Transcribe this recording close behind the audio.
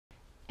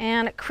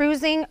And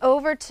cruising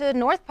over to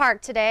North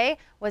Park today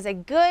was a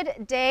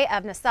good day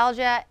of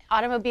nostalgia,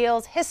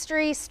 automobiles,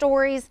 history,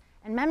 stories,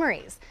 and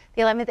memories.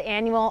 The 11th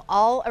annual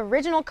All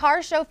Original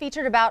Car Show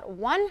featured about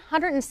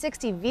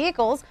 160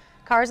 vehicles.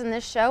 Cars in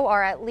this show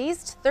are at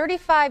least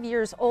 35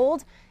 years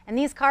old, and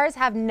these cars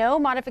have no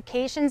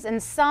modifications,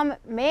 and some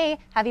may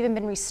have even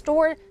been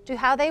restored to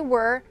how they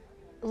were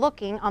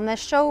looking on the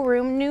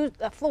showroom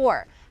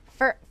floor.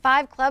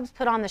 5 clubs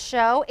put on the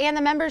show, and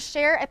the members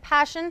share a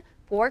passion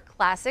for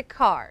classic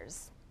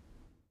cars.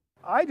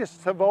 I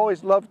just have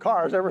always loved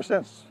cars ever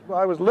since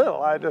I was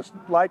little. I just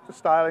like the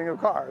styling of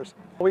cars.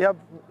 We have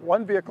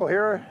one vehicle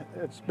here.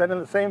 It's been in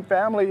the same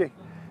family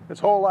its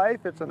whole life.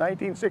 It's a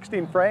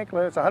 1916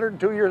 Franklin. It's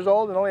 102 years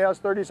old and only has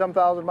 30-some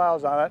thousand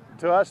miles on it.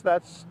 To us,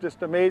 that's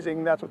just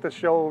amazing. That's what this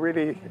show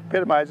really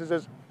epitomizes,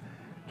 is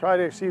try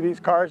to see these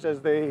cars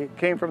as they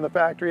came from the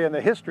factory and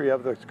the history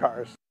of those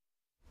cars.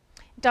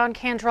 Don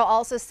Cantrell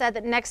also said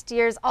that next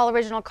year's All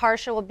Original Car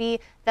Show will be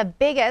the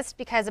biggest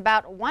because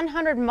about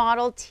 100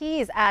 Model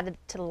Ts added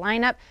to the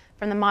lineup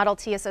from the Model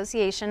T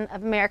Association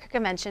of America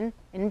convention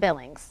in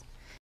Billings.